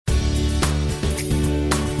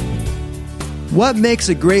What makes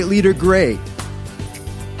a great leader great?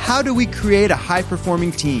 How do we create a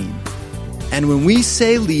high-performing team? And when we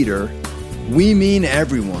say leader, we mean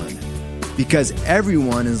everyone, because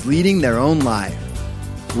everyone is leading their own life.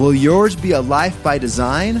 Will yours be a life by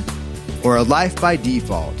design or a life by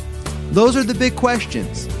default? Those are the big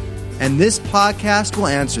questions, and this podcast will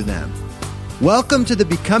answer them. Welcome to the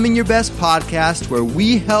Becoming Your Best podcast, where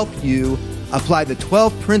we help you apply the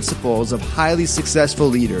 12 principles of highly successful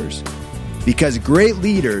leaders, because great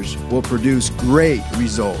leaders will produce great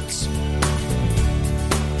results.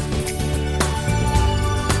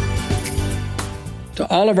 To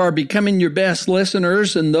all of our Becoming Your Best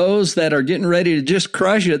listeners and those that are getting ready to just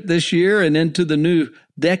crush it this year and into the new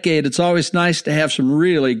decade, it's always nice to have some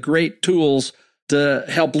really great tools to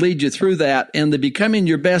help lead you through that. And the Becoming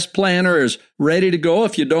Your Best Planner is ready to go.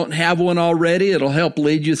 If you don't have one already, it'll help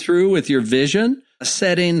lead you through with your vision,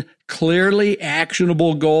 setting clearly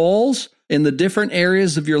actionable goals in the different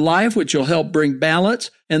areas of your life, which will help bring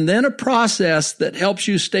balance, and then a process that helps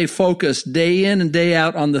you stay focused day in and day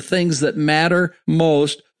out on the things that matter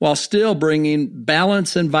most while still bringing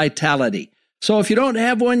balance and vitality. So if you don't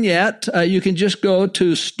have one yet, you can just go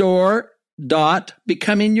to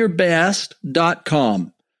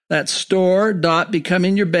store.becomingyourbest.com. That's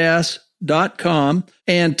store.becomingyourbest.com.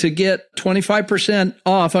 And to get 25%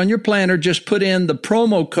 off on your planner, just put in the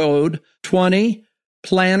promo code 20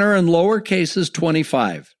 planner and lower cases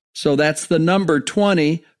 25. So that's the number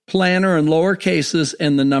 20, planner and lower cases,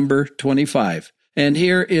 and the number 25. And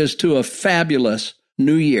here is to a fabulous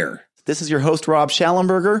new year. This is your host, Rob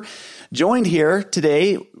Schallenberger, joined here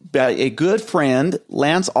today by a good friend,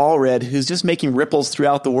 Lance Allred, who's just making ripples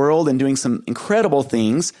throughout the world and doing some incredible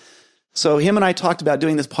things. So him and I talked about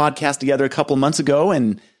doing this podcast together a couple of months ago,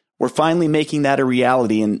 and we're finally making that a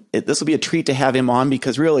reality. And this will be a treat to have him on,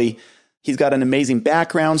 because really, he's got an amazing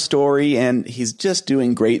background story, and he's just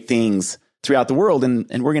doing great things throughout the world.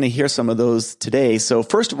 And we're going to hear some of those today. So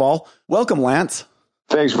first of all, welcome, Lance.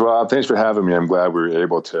 Thanks, Rob. Thanks for having me. I'm glad we were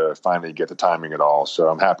able to finally get the timing at all. So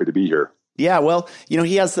I'm happy to be here. Yeah, well,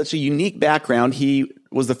 he has such a unique background. He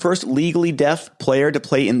was the first legally deaf player to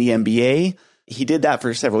play in the NBA. He did that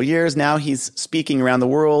for several years. Now he's speaking around the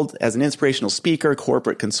world as an inspirational speaker,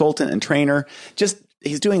 corporate consultant, and trainer.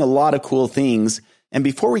 He's doing a lot of cool things. And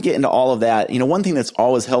before we get into all of that, one thing that's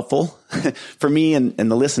always helpful for me and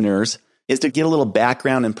the listeners is to get a little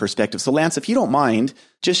background and perspective. So Lance, if you don't mind,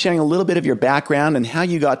 just sharing a little bit of your background and how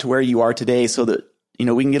you got to where you are today, so that,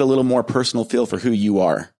 we can get a little more personal feel for who you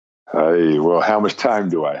are. Hey, well, how much time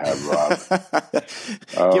do I have, Rob?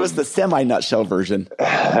 Give us the semi-nutshell version.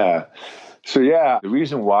 So yeah, the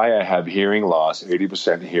reason why I have hearing loss,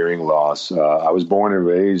 80% hearing loss, I was born and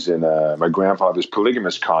raised in my grandfather's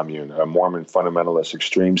polygamous commune, a Mormon fundamentalist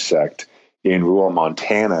extreme sect in rural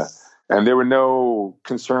Montana. And there were no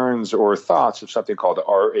concerns or thoughts of something called the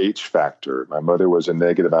Rh factor. My mother was a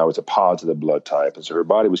negative, I was a positive blood type. And so her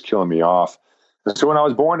body was killing me off. And so when I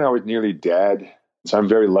was born, I was nearly dead. So I'm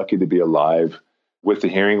very lucky to be alive with the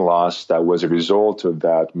hearing loss that was a result of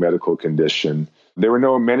that medical condition. There were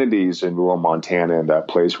no amenities in rural Montana, in that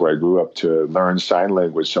place where I grew up, to learn sign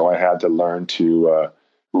language. So I had to learn to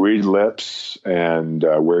read lips and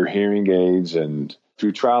wear hearing aids, and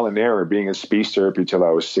through trial and error, being a speech therapy till I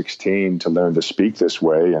was 16 to learn to speak this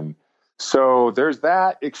way. And so there's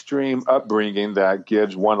that extreme upbringing that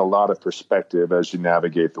gives one a lot of perspective as you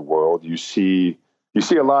navigate the world. You see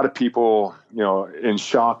a lot of people, in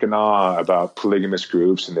shock and awe about polygamous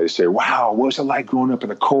groups, and they say, wow, what was it like growing up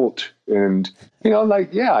in a cult? And, you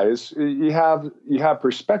have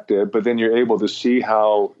perspective, but then you're able to see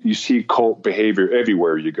how you see cult behavior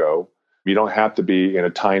everywhere you go. You don't have to be in a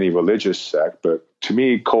tiny religious sect, but to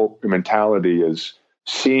me, cult mentality is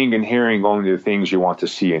seeing and hearing only the things you want to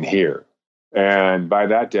see and hear. And by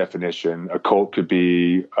that definition, a cult could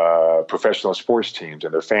be professional sports teams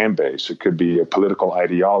and their fan base. It could be a political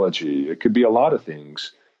ideology. It could be a lot of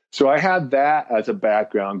things. So I had that as a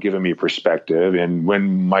background, giving me perspective. And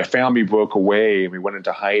when my family broke away and we went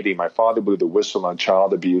into hiding, my father blew the whistle on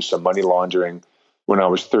child abuse and money laundering when I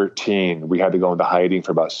was 13. We had to go into hiding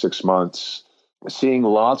for about 6 months, seeing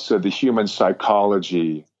lots of the human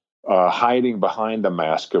psychology, hiding behind the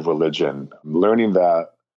mask of religion, learning that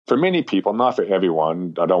for many people, not for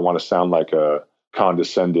everyone, I don't want to sound like a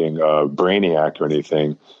condescending brainiac or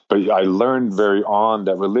anything, but I learned very on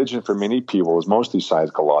that religion for many people is mostly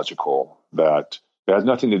psychological, that it has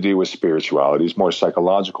nothing to do with spirituality. It's more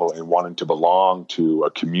psychological and wanting to belong to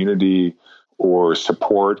a community or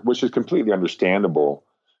support, which is completely understandable,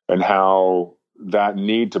 and how that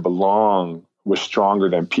need to belong was stronger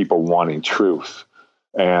than people wanting truth.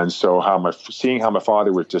 And so seeing how my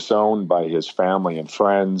father was disowned by his family and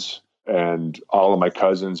friends, and all of my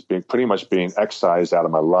cousins pretty much being excised out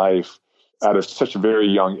of my life at such a very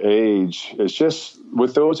young age, it's just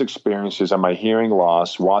with those experiences and my hearing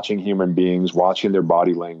loss, watching human beings, watching their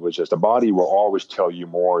body language, as the body will always tell you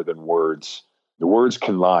more than words. The words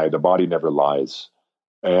can lie, the body never lies.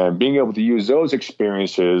 And being able to use those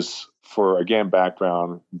experiences for, again,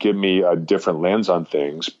 background, give me a different lens on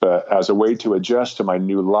things. But as a way to adjust to my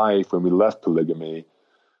new life when we left polygamy,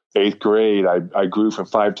 8th grade, I grew from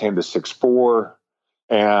 5'10" to 6'4",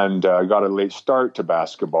 and got a late start to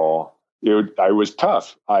basketball. I was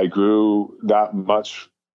tough. I grew that much,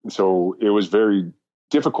 so it was very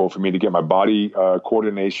difficult for me to get my body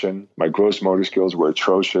coordination. My gross motor skills were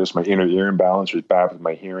atrocious. My inner ear imbalance was bad with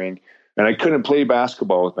my hearing. And I couldn't play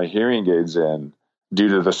basketball with my hearing aids in due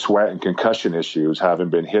to the sweat and concussion issues, having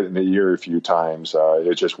been hit in the ear a few times.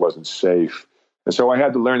 It just wasn't safe. And so I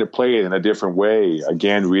had to learn to play it in a different way.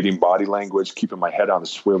 Again, reading body language, keeping my head on the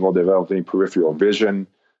swivel, developing peripheral vision,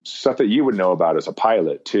 stuff that you would know about as a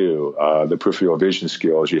pilot too, the peripheral vision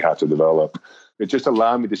skills you have to develop. It just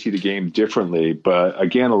allowed me to see the game differently. But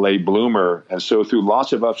again, a late bloomer. And so through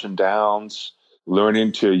lots of ups and downs,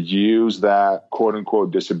 learning to use that quote unquote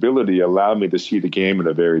disability allowed me to see the game in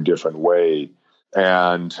a very different way.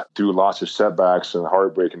 And through lots of setbacks and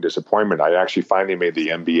heartbreak and disappointment, I actually finally made the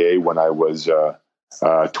NBA when I was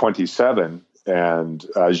 27. And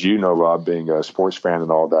as you know, Rob, being a sports fan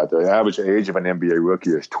and all that, the average age of an NBA rookie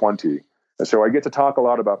is 20. And so I get to talk a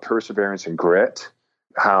lot about perseverance and grit,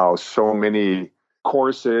 how so many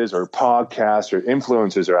courses or podcasts or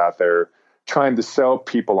influencers are out there trying to sell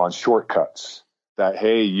people on shortcuts. That,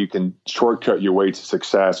 hey, you can shortcut your way to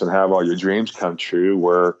success and have all your dreams come true,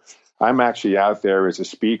 where I'm actually out there as a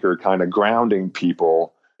speaker kind of grounding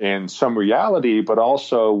people in some reality, but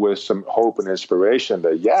also with some hope and inspiration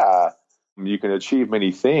that, yeah, you can achieve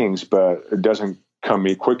many things, but it doesn't come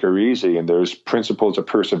quick or easy. And there's principles of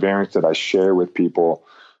perseverance that I share with people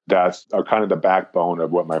that are kind of the backbone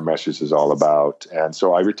of what my message is all about. And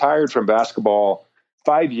so I retired from basketball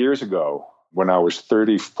 5 years ago when I was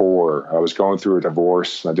 34. I was going through a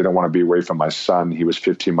divorce. I didn't want to be away from my son. He was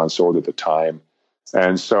 15 months old at the time.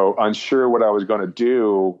 And so unsure what I was going to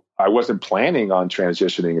do, I wasn't planning on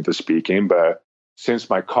transitioning into speaking, but since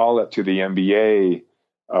my call up to the NBA,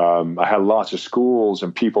 I had lots of schools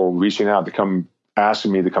and people reaching out to come,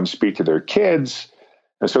 asking me to come speak to their kids.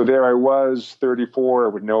 And so there I was, 34,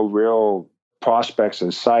 with no real prospects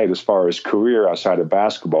in sight as far as career outside of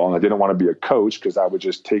basketball. And I didn't want to be a coach because that would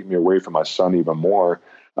just take me away from my son even more.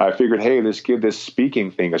 I figured, hey, let's give this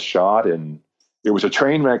speaking thing a shot. And it was a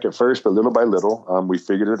train wreck at first, but little by little, we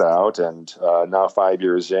figured it out. And now 5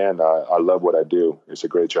 years in, I love what I do. It's a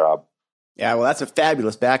great job. Yeah, well, that's a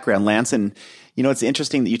fabulous background, Lance. And, you know, it's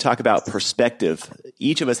interesting that you talk about perspective.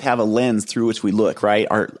 Each of us have a lens through which we look, right?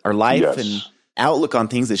 Our life yes. and outlook on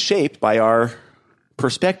things is shaped by our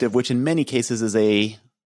perspective, which in many cases is a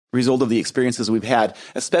result of the experiences we've had,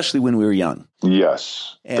 especially when we were young.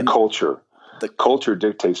 Yes, and the culture. The culture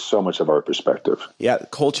dictates so much of our perspective. Yeah,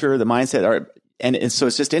 culture, the mindset, and so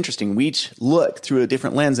it's just interesting. We each look through a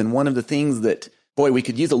different lens, and one of the things that, boy, we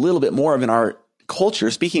could use a little bit more of in our culture,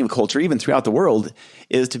 speaking of culture, even throughout the world,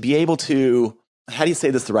 is to be able to, how do you say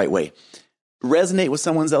this the right way? Resonate with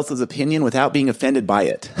someone else's opinion without being offended by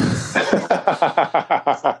it.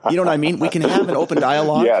 You know what I mean? We can have an open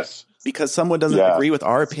dialogue. Yes. Because someone doesn't agree with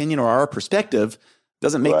our opinion or our perspective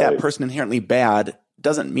doesn't make that person inherently bad.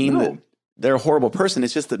 Doesn't mean that they're a horrible person.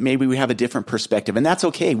 It's just that maybe we have a different perspective, and that's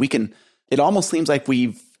okay. We can. It almost seems like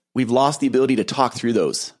we've lost the ability to talk through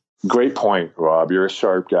those. Great point, Rob. You're a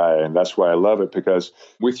sharp guy, and that's why I love it, because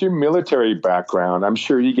with your military background, I'm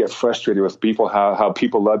sure you get frustrated with people, how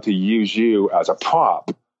people love to use you as a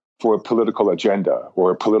prop for a political agenda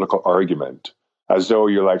or a political argument, as though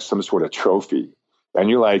you're like some sort of trophy. And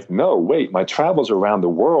you're like, no, wait, my travels around the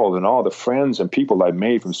world and all the friends and people I've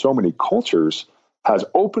made from so many cultures has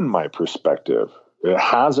opened my perspective. It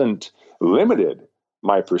hasn't limited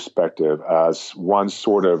my perspective as one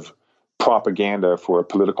sort of propaganda for a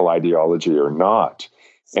political ideology or not.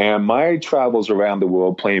 And my travels around the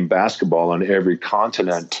world playing basketball on every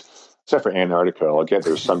continent, except for Antarctica, I'll get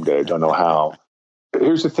there someday, don't know how.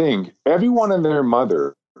 Here's the thing, everyone and their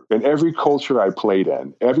mother, in every culture I played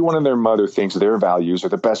in, everyone and their mother thinks their values are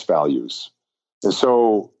the best values. And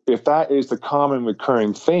so if that is the common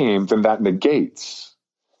recurring theme, then that negates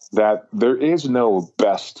that there is no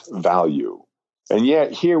best value. And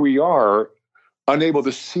yet here we are, unable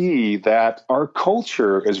to see that our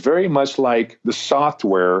culture is very much like the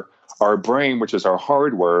software, our brain, which is our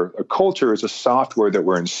hardware. A culture is a software that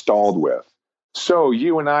we're installed with. So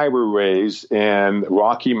you and I were raised in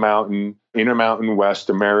Rocky Mountain, Intermountain West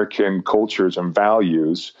American cultures and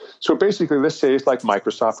values. So basically, let's say it's like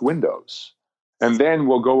Microsoft Windows. And then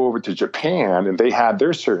we'll go over to Japan, and they have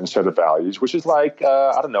their certain set of values, which is like,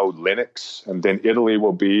 Linux. And then Italy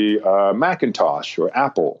will be Macintosh or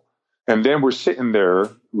Apple. And then we're sitting there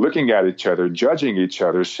looking at each other, judging each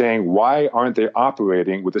other, saying, why aren't they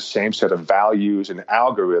operating with the same set of values and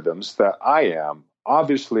algorithms that I am?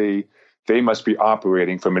 Obviously, they must be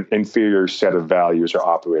operating from an inferior set of values or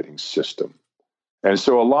operating system. And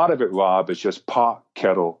so a lot of it, Rob, is just pot,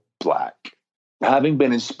 kettle, black. Having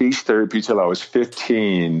been in speech therapy till I was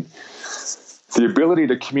 15, the ability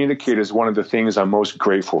to communicate is one of the things I'm most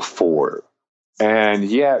grateful for. And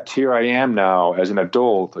yet here I am now as an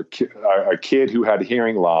adult, a kid who had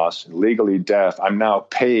hearing loss, legally deaf. I'm now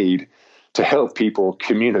paid to help people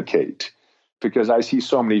communicate because I see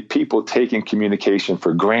so many people taking communication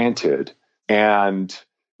for granted and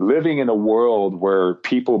living in a world where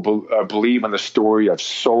people believe in the story of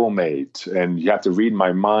soulmate, and you have to read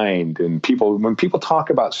my mind. And when people talk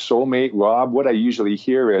about soulmate, Rob, what I usually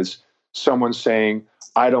hear is someone saying,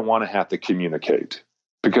 I don't want to have to communicate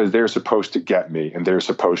because they're supposed to get me and they're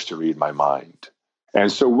supposed to read my mind.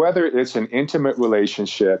 And so whether it's in intimate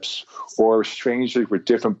relationships or strangely with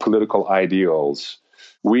different political ideals,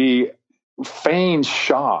 we feign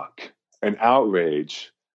shock and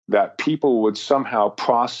outrage that people would somehow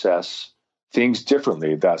process things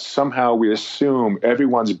differently, that somehow we assume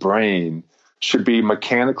everyone's brain should be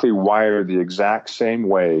mechanically wired the exact same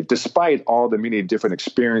way, despite all the many different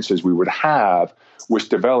experiences we would have, which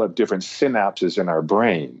develop different synapses in our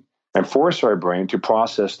brain and force our brain to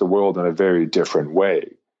process the world in a very different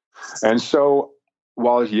way. And so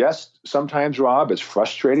while, yes, sometimes, Rob, it's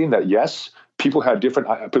frustrating that, yes, people have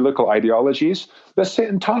different political ideologies, let's sit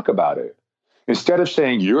and talk about it. Instead of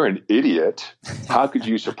saying, you're an idiot, how could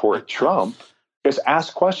you support Trump? Is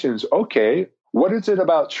ask questions. Okay, what is it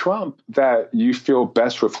about Trump that you feel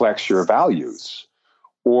best reflects your values?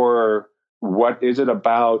 Or what is it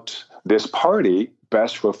about this party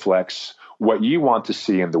best reflects what you want to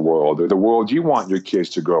see in the world or the world you want your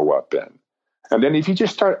kids to grow up in? And then if you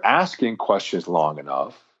just start asking questions long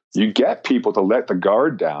enough, you get people to let the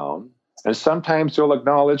guard down. And sometimes they'll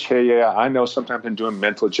acknowledge, hey, yeah, I know sometimes I'm doing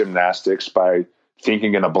mental gymnastics by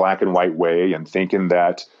thinking in a black and white way and thinking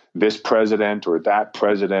that this president or that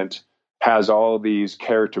president has all these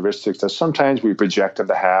characteristics that sometimes we project him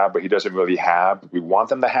to have, but he doesn't really have. We want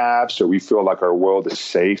them to have, so we feel like our world is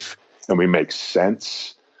safe and we make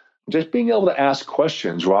sense. Just being able to ask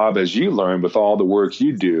questions, Rob, as you learn with all the work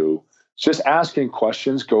you do, just asking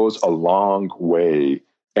questions goes a long way.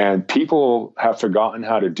 And people have forgotten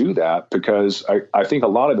how to do that because I think a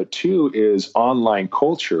lot of it, too, is online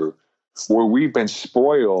culture where we've been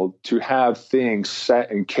spoiled to have things set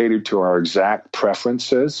and catered to our exact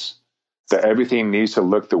preferences, that everything needs to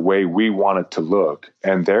look the way we want it to look.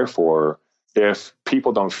 And therefore, if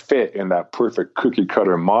people don't fit in that perfect cookie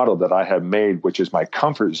cutter model that I have made, which is my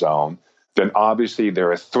comfort zone, then obviously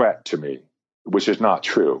they're a threat to me, which is not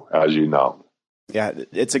true, as you know. Yeah,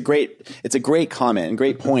 it's a great comment and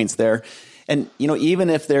great points there. And, even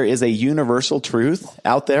if there is a universal truth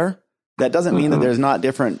out there, that doesn't mean that there's not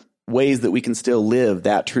different ways that we can still live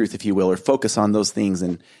that truth, if you will, or focus on those things.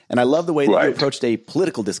 And I love the way that you approached a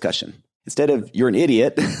political discussion. Instead of you're an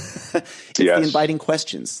idiot, it's the inviting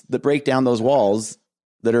questions that break down those walls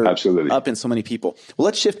that are up in so many people. Well,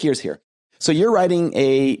 let's shift gears here. So you're writing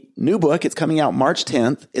a new book. It's coming out March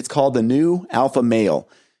 10th. It's called The New Alpha Male.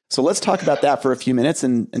 So let's talk about that for a few minutes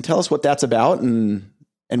and tell us what that's about and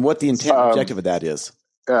what the intent and objective of that is.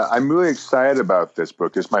 I'm really excited about this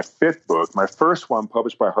book. It's my fifth book. My first one,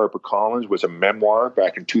 published by HarperCollins, was a memoir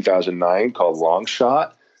back in 2009 called Long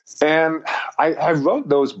Shot. And I wrote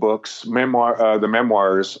those books, the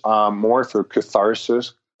memoirs, more for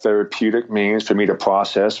catharsis, therapeutic means for me to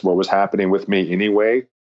process what was happening with me anyway.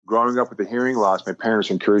 Growing up with the hearing loss, my parents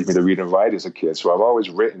encouraged me to read and write as a kid, so I've always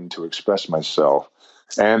written to express myself.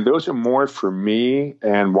 And those are more for me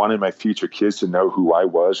and wanting my future kids to know who I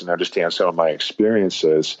was and understand some of my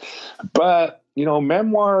experiences. But,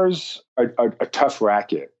 memoirs are a tough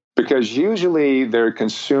racket because usually they're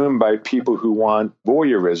consumed by people who want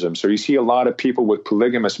voyeurism. So you see a lot of people with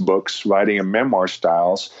polygamous books writing in memoir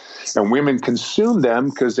styles, and women consume them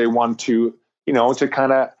because they want to, to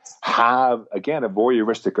kind of have, again, a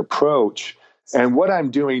voyeuristic approach. And what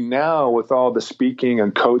I'm doing now with all the speaking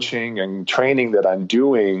and coaching and training that I'm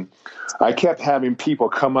doing, I kept having people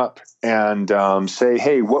come up and say,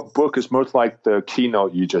 hey, what book is most like the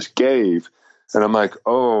keynote you just gave? And I'm like,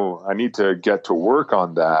 oh, I need to get to work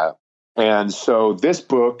on that. And so this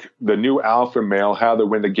book, The New Alpha Male, How to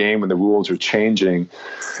Win the Game When the Rules Are Changing,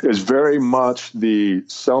 is very much the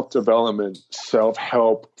self-development,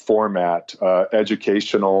 self-help format,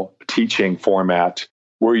 educational teaching format,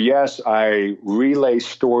 where, yes, I relay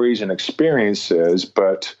stories and experiences,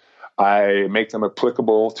 but I make them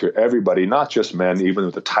applicable to everybody, not just men, even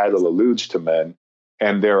if the title alludes to men.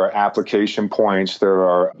 And there are application points. There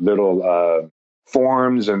are little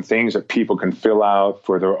forms and things that people can fill out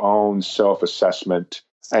for their own self-assessment.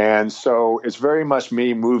 And so it's very much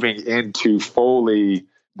me moving into fully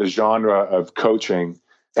the genre of coaching.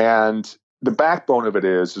 And the backbone of it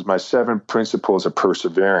is my 7 principles of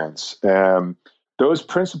perseverance. And those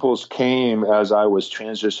principles came as I was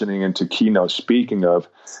transitioning into keynote speaking of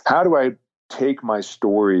how do I take my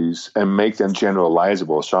stories and make them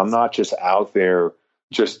generalizable? So I'm not just out there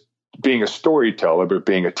just being a storyteller, but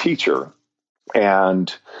being a teacher.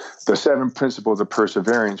 And the 7 principles of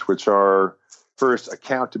perseverance, which are first,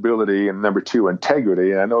 accountability, and number 2,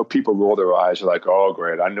 integrity. And I know people roll their eyes like, oh,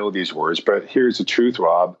 great, I know these words. But here's the truth,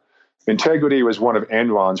 Rob. Integrity was one of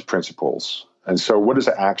Enron's principles. And so what does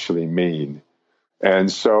it actually mean?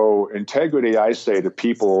 And so integrity, I say to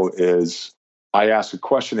people, is I ask a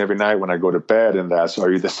question every night when I go to bed, and that's,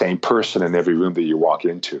 are you the same person in every room that you walk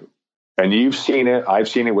into? And you've seen it. I've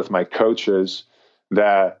seen it with my coaches,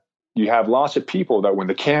 that you have lots of people that when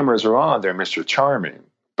the cameras are on, they're Mr. Charming,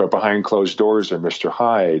 but behind closed doors, they're Mr.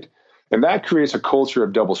 Hyde. And that creates a culture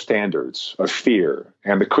of double standards, of fear.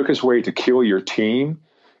 And the quickest way to kill your team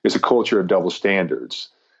is a culture of double standards.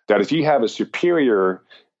 That if you have a superior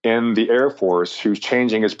in the Air Force who's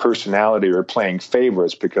changing his personality or playing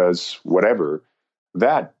favorites because whatever,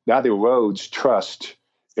 that erodes trust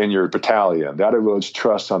in your battalion. That erodes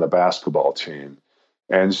trust on the basketball team.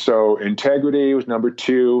 And so integrity was number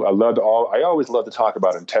 2. I always love to talk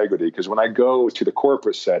about integrity because when I go to the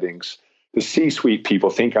corporate settings, the C-suite people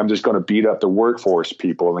think I'm just going to beat up the workforce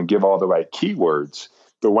people and give all the right keywords.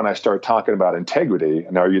 But when I start talking about integrity,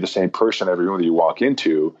 and are you the same person every room that you walk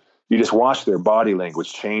into, you just watch their body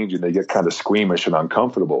language change and they get kind of squeamish and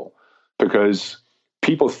uncomfortable because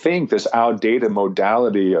people think this outdated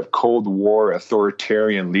modality of Cold War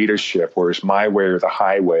authoritarian leadership, where it's my way or the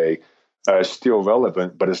highway, is still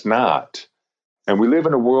relevant, but it's not. And we live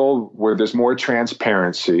in a world where there's more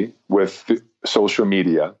transparency with social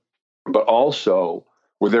media, but also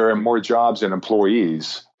where there are more jobs and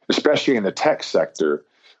employees, especially in the tech sector.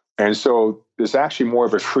 And so there's actually more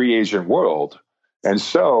of a free agent world. And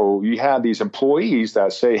so you have these employees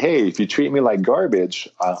that say, hey, if you treat me like garbage,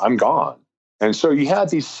 I'm gone. And so you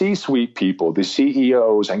have these C-suite people, the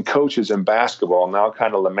CEOs and coaches in basketball now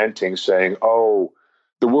kind of lamenting, saying, oh,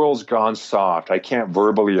 the world's gone soft. I can't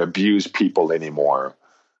verbally abuse people anymore.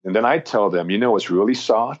 And then I tell them, you know what's really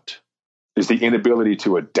soft is the inability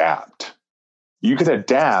to adapt. You can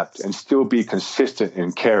adapt and still be consistent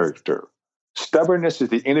in character. Stubbornness is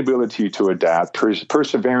the inability to adapt.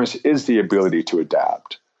 Perseverance is the ability to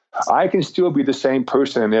adapt. I can still be the same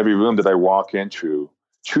person in every room that I walk into,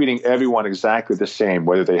 treating everyone exactly the same,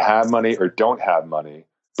 whether they have money or don't have money,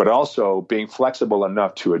 but also being flexible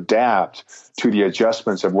enough to adapt to the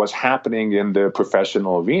adjustments of what's happening in the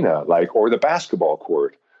professional arena, or the basketball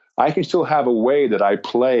court. I can still have a way that I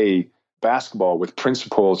play basketball with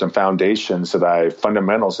principles and fundamentals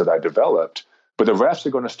that I developed. But the refs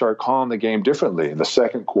are going to start calling the game differently in the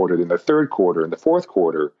second quarter, in the third quarter, in the fourth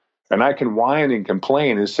quarter. And I can whine and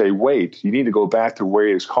complain and say, wait, you need to go back to where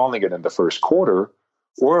he was calling it in the first quarter.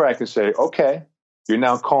 Or I can say, okay, you're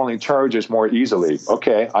now calling charges more easily.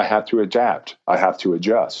 Okay, I have to adapt. I have to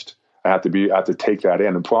adjust. I have to take that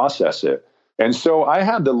in and process it. And so I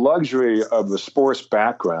have the luxury of the sports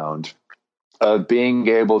background of being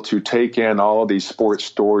able to take in all these sports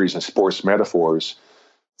stories and sports metaphors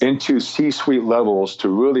into C-suite levels to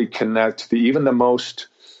really connect even the most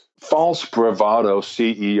false bravado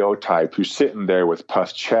CEO type who's sitting there with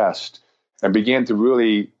puffed chest and begin to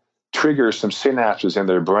really trigger some synapses in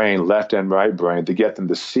their brain, left and right brain, to get them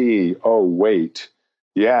to see, oh, wait,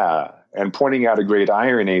 yeah. And pointing out a great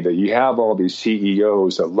irony that you have all these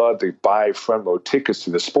CEOs that love to buy front row tickets to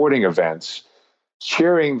the sporting events,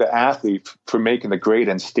 cheering the athlete for making the great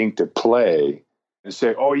instinctive play, and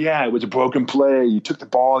say, oh, yeah, it was a broken play. You took the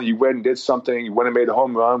ball, you went and did something, you went and made a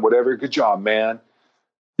home run, whatever. Good job, man.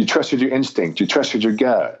 You trusted your instinct. You trusted your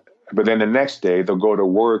gut. But then the next day, they'll go to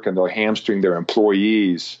work and they'll hamstring their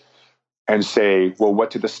employees and say, well,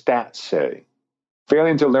 what did the stats say?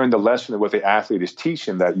 Failing to learn the lesson of what the athlete is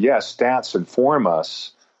teaching, that, yes, stats inform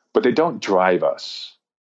us, but they don't drive us.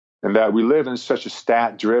 And that we live in such a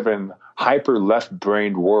stat-driven,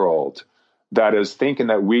 hyper-left-brained world that is thinking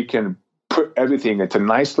that we can put everything into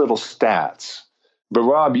nice little stats. But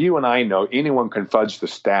Rob, you and I know anyone can fudge the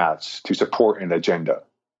stats to support an agenda.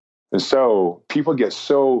 And so people get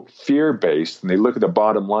so fear-based and they look at the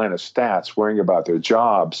bottom line of stats, worrying about their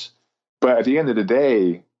jobs. But at the end of the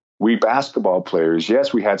day, we basketball players,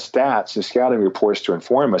 yes, we had stats and scouting reports to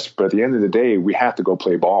inform us, but at the end of the day, we have to go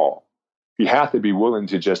play ball. You have to be willing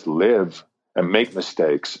to just live and make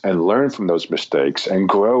mistakes and learn from those mistakes and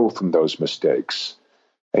grow from those mistakes.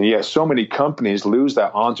 And yet so many companies lose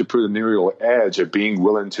that entrepreneurial edge of being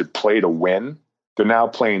willing to play to win. They're now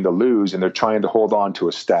playing to lose, and they're trying to hold on to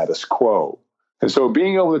a status quo. And so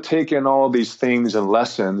being able to take in all these things and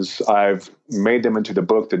lessons, I've made them into the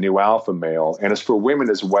book, The New Alpha Male. And it's for women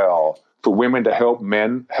as well, for women to help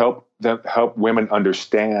women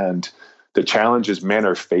understand the challenges men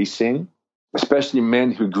are facing, especially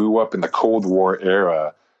men who grew up in the Cold War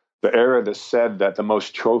era, the era that said that the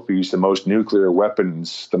most trophies, the most nuclear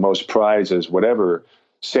weapons, the most prizes, whatever,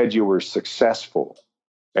 said you were successful.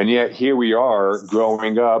 And yet here we are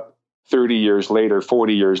growing up 30 years later,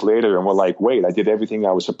 40 years later, and we're like, wait, I did everything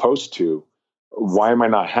I was supposed to. Why am I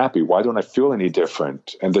not happy? Why don't I feel any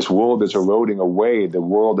different? And this world is eroding away. The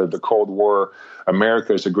world of the Cold War,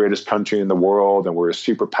 America is the greatest country in the world, and we're a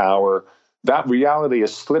superpower. That reality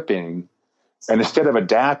is slipping. And instead of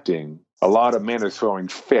adapting, a lot of men are throwing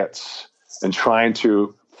fits and trying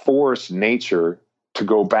to force nature to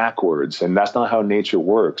go backwards. And that's not how nature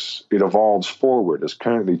works. It evolves forward. It's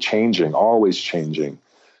currently changing, always changing.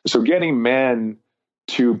 So getting men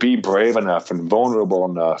to be brave enough and vulnerable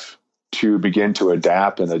enough to begin to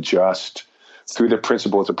adapt and adjust through the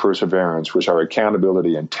principles of perseverance, which are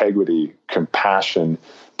accountability, integrity, compassion,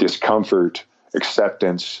 discomfort,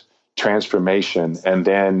 acceptance, transformation, and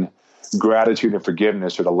then gratitude and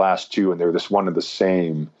forgiveness are the last two, and they're this one and the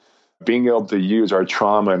same. Being able to use our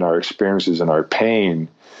trauma and our experiences and our pain,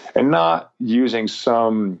 and not using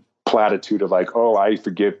some platitude of like, oh, I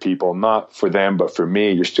forgive people, not for them, but for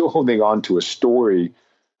me. You're still holding on to a story.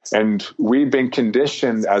 And we've been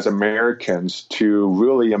conditioned as Americans to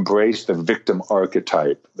really embrace the victim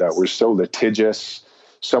archetype, that we're so litigious.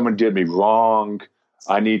 Someone did me wrong.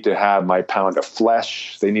 I need to have my pound of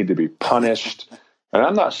flesh. They need to be punished. And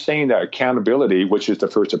I'm not saying that accountability, which is the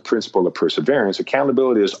first principle of perseverance,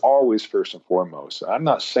 accountability is always first and foremost. I'm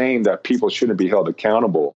not saying that people shouldn't be held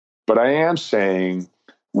accountable, but I am saying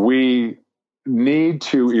we need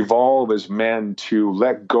to evolve as men to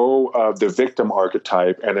let go of the victim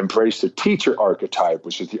archetype and embrace the teacher archetype,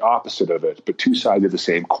 which is the opposite of it, but two sides of the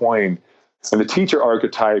same coin. And the teacher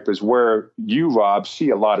archetype is where you, Rob, see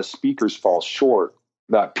a lot of speakers fall short,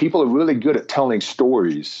 that people are really good at telling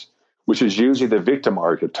stories, which is usually the victim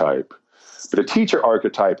archetype. But a teacher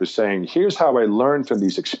archetype is saying, here's how I learned from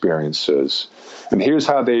these experiences, and here's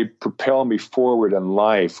how they propel me forward in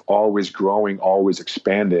life, always growing, always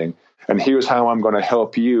expanding. And here's how I'm going to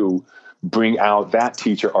help you bring out that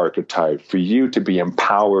teacher archetype for you to be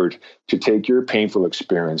empowered to take your painful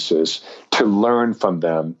experiences, to learn from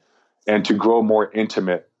them, and to grow more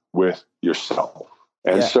intimate with yourself.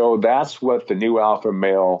 And so that's what the New Alpha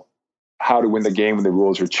Male, how to win the game when the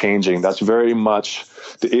rules are changing. That's very much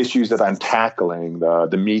the issues that I'm tackling,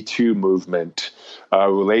 the Me Too movement,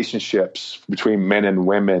 relationships between men and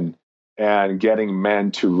women, and getting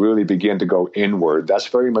men to really begin to go inward. That's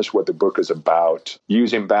very much what the book is about,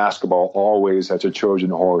 using basketball always as a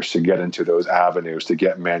Trojan horse to get into those avenues, to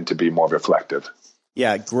get men to be more reflective.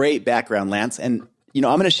 Yeah, great background, Lance. And, I'm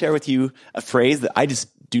going to share with you a phrase that I just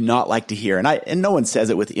do not like to hear. And no one says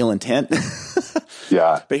it with ill intent.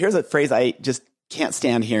 Yeah. But here's a phrase I just can't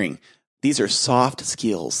stand hearing. These are soft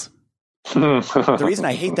skills. The reason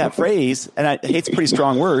I hate that phrase, and hate's a pretty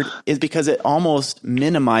strong word, is because it almost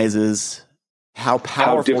minimizes how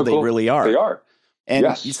powerful they really are. They are. And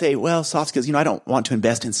you say, well, soft skills, I don't want to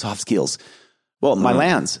invest in soft skills. Well, my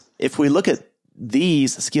lands, if we look at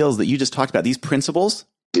these skills that you just talked about, these principles,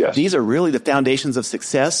 these are really the foundations of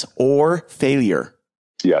success or failure.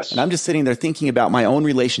 Yes. And I'm just sitting there thinking about my own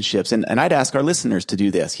relationships. And I'd ask our listeners to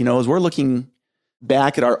do this, as we're looking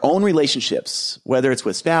back at our own relationships, whether it's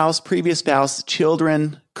with spouse, previous spouse,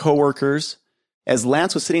 children, coworkers, as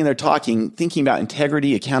Lance was sitting there talking, thinking about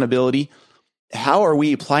integrity, accountability, how are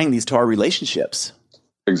we applying these to our relationships?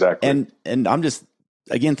 Exactly. And I'm just,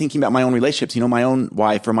 again, thinking about my own relationships, my own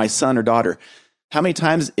wife or my son or daughter. How many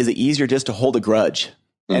times is it easier just to hold a grudge?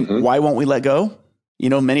 And why won't we let go?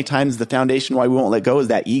 Many times the foundation why we won't let go is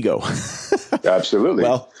that ego. Absolutely.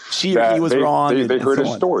 Well, she or he was wrong. They heard a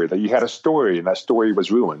story, that you had a story, and that story was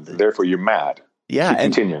ruined, and therefore you're mad. Yeah.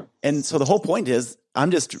 Continue. And so the whole point is, I'm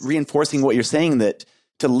just reinforcing what you're saying, that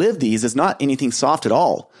to live these is not anything soft at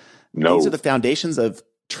all. No. These are the foundations of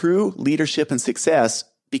true leadership and success,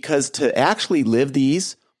 because to actually live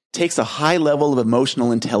these takes a high level of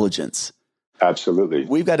emotional intelligence. Absolutely.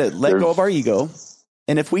 We've got to let go of our ego.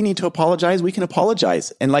 And if we need to apologize, we can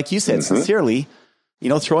apologize. And like you said, sincerely,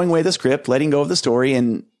 throwing away the script, letting go of the story,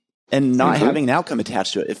 and not having an outcome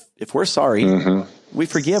attached to it. If we're sorry, we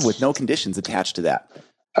forgive with no conditions attached to that.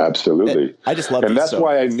 Absolutely. And I just love And that's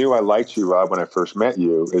why I knew I liked you, Rob, when I first met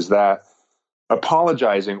you, is that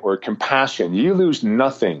apologizing or compassion, you lose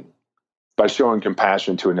nothing by showing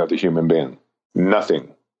compassion to another human being.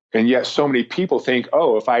 Nothing. And yet so many people think,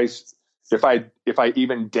 oh, if I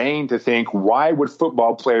even deign to think, why would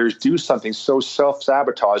football players do something so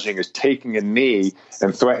self-sabotaging as taking a knee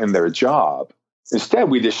and threaten their job? Instead,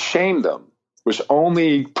 we just shame them, which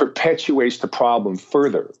only perpetuates the problem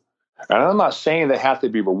further. And I'm not saying they have to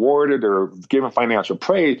be rewarded or given financial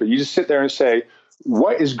praise, but you just sit there and say,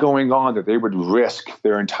 what is going on that they would risk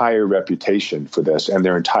their entire reputation for this and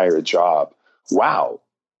their entire job? Wow,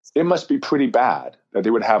 it must be pretty bad that they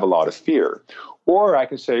would have a lot of fear. Or I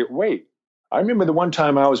can say, wait, I remember the one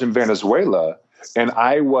time I was in Venezuela and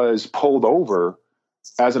I was pulled over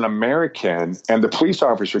as an American, and the police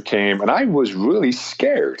officer came, and I was really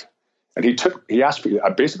scared. And he asked me, I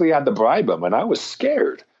basically had to bribe him, and I was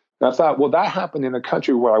scared. And I thought, well, that happened in a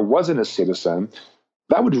country where I wasn't a citizen.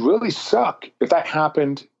 That would really suck if that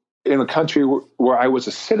happened in a country where I was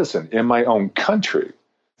a citizen, in my own country.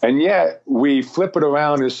 And yet we flip it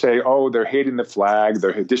around and say, oh, they're hating the flag,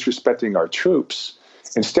 they're disrespecting our troops.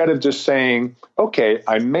 Instead of just saying, okay,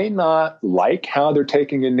 I may not like how they're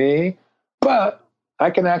taking a knee, but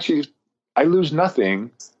I lose nothing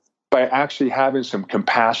by actually having some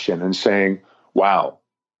compassion and saying, wow,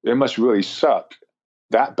 it must really suck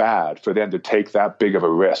that bad for them to take that big of a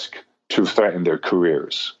risk to threaten their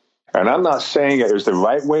careers. And I'm not saying it is the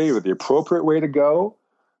right way or the appropriate way to go,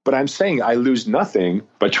 but I'm saying I lose nothing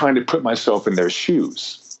by trying to put myself in their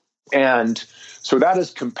shoes. And so that is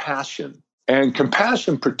compassion. And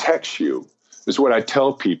compassion protects you, is what I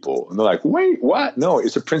tell people. And they're like, wait, what? No,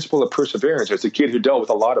 it's a principle of perseverance. As a kid who dealt with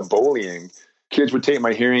a lot of bullying, kids would take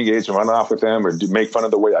my hearing aids and run off with them or make fun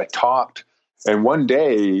of the way I talked. And one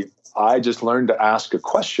day I just learned to ask a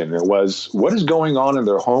question. It was, what is going on in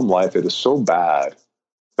their home life that is so bad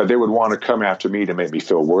that they would want to come after me to make me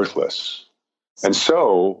feel worthless? And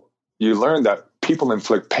so you learn that people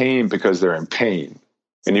inflict pain because they're in pain.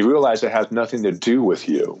 And you realize it has nothing to do with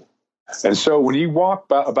you. And so when you walk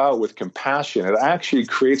about with compassion, it actually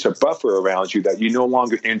creates a buffer around you that you no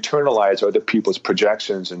longer internalize other people's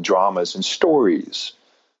projections and dramas and stories.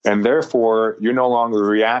 And therefore, you're no longer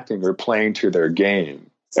reacting or playing to their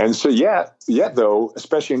game. And so yet though,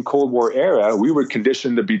 especially in Cold War era, we were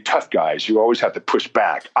conditioned to be tough guys. You always have to push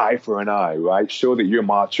back, eye for an eye, right? Show that you're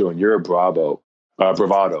macho and you're bravado.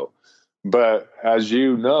 But as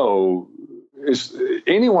you know,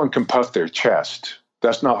 anyone can puff their chest.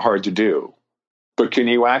 That's not hard to do. But can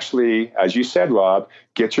you actually, as you said, Rob,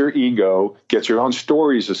 get your ego, get your own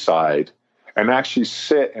stories aside, and actually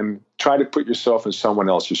sit and try to put yourself in someone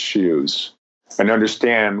else's shoes and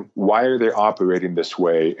understand why are they operating this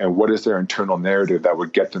way and what is their internal narrative that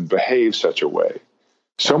would get them to behave such a way?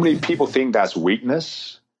 So many people think that's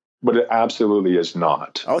weakness, but it absolutely is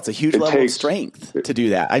not. Oh, it's a huge level of strength to do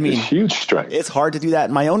that. I mean, it's huge strength. It's hard to do that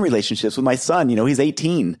in my own relationships with my son. He's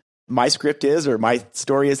 18. My script is, or my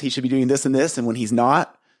story is, he should be doing this and this. And when he's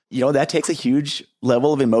not, that takes a huge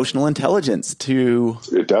level of emotional intelligence to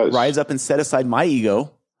rise up and set aside my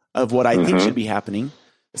ego of what I think should be happening.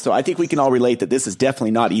 So I think we can all relate that this is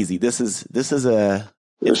definitely not easy. It's the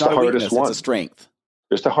hardest one. It's a strength.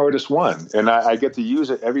 It's the hardest one. And I get to use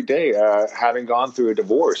it every day, having gone through a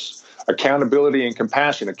divorce. Accountability and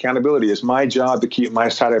compassion. Accountability is my job to keep my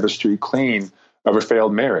side of the street clean of a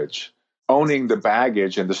failed marriage. Owning the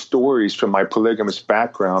baggage and the stories from my polygamous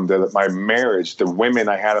background, that my marriage, the women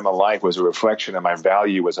I had in my life was a reflection of my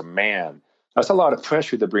value as a man. That's a lot of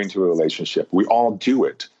pressure to bring to a relationship. We all do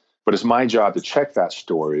it. But it's my job to check that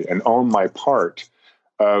story and own my part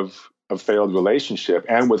of a failed relationship,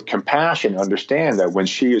 and with compassion, understand that when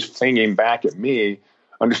she is flinging back at me,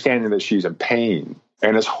 understanding that she's in pain.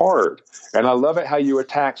 And it's hard. And I love it how you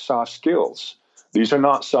attack soft skills. These are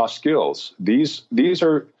not soft skills. These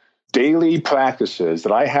are daily practices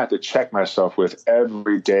that I have to check myself with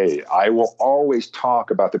every day. I will always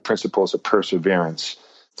talk about the principles of perseverance.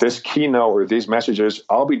 This keynote or these messages,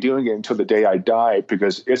 I'll be doing it until the day I die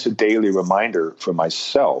because it's a daily reminder for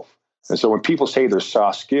myself. And so when people say they're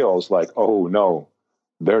soft skills, like, oh, no,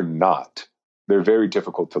 they're not. They're very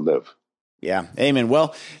difficult to live. Yeah. Amen.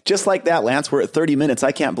 Well, just like that, Lance, we're at 30 minutes.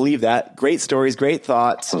 I can't believe that. Great stories, great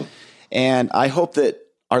thoughts. And I hope that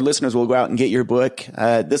our listeners will go out and get your book.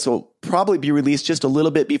 This will probably be released just a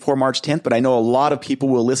little bit before March 10th, but I know a lot of people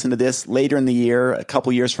will listen to this later in the year, a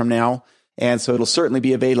couple years from now. And so it'll certainly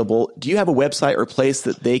be available. Do you have a website or place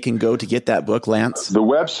that they can go to get that book, Lance? The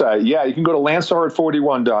website, yeah, you can go to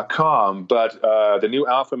lancehard41.com, but the new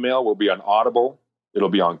Alpha Male will be on Audible. It'll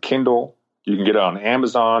be on Kindle. You can get it on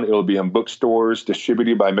Amazon. It'll be in bookstores,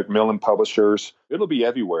 distributed by Macmillan Publishers. It'll be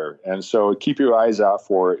everywhere. And so keep your eyes out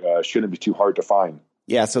for it. Shouldn't be too hard to find.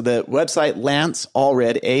 Yeah, so the website, Lance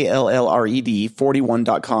Allred, ALLRED,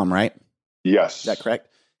 41.com, right? Yes. Is that correct?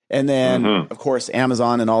 And then, of course,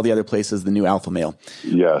 Amazon and all the other places, the new Alpha Male.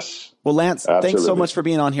 Yes. Well, Lance, Thanks so much for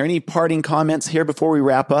being on here. Any parting comments here before we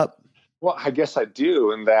wrap up? Well, I guess I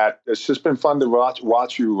do, in that it's just been fun to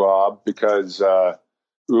watch you, Rob, because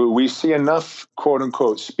we see enough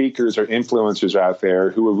quote-unquote speakers or influencers out there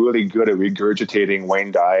who are really good at regurgitating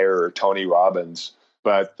Wayne Dyer or Tony Robbins.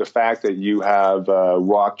 But the fact that you have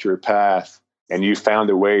walked your path and you found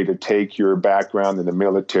a way to take your background in the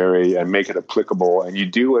military and make it applicable, and you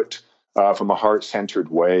do it from a heart-centered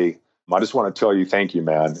way, I just want to tell you thank you,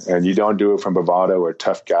 man. And you don't do it from bravado or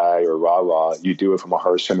tough guy or rah-rah. You do it from a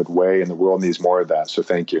heart-centered way, and the world needs more of that. So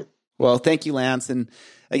thank you. Well, thank you, Lance. And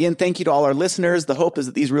again, thank you to all our listeners. The hope is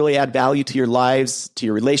that these really add value to your lives, to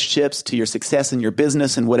your relationships, to your success in your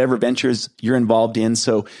business and whatever ventures you're involved in.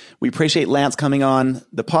 So we appreciate Lance coming on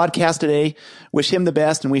the podcast today. Wish him the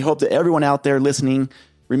best. And we hope that everyone out there listening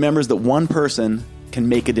remembers that one person can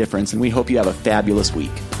make a difference. And we hope you have a fabulous week.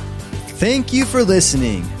 Thank you for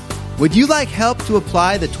listening. Would you like help to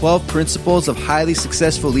apply the 12 principles of highly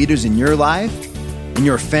successful leaders in your life, in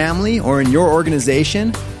your family, or in your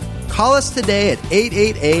organization? Call us today at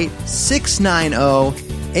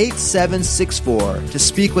 888-690-8764 to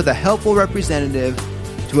speak with a helpful representative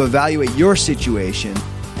to evaluate your situation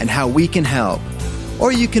and how we can help.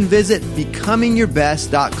 Or you can visit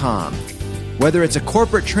becomingyourbest.com. Whether it's a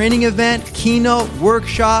corporate training event, keynote,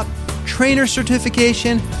 workshop, trainer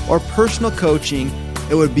certification, or personal coaching,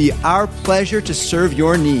 it would be our pleasure to serve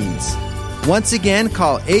your needs. Once again,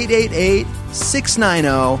 call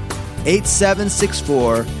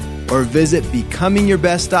 888-690-8764 or visit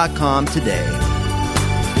becomingyourbest.com today.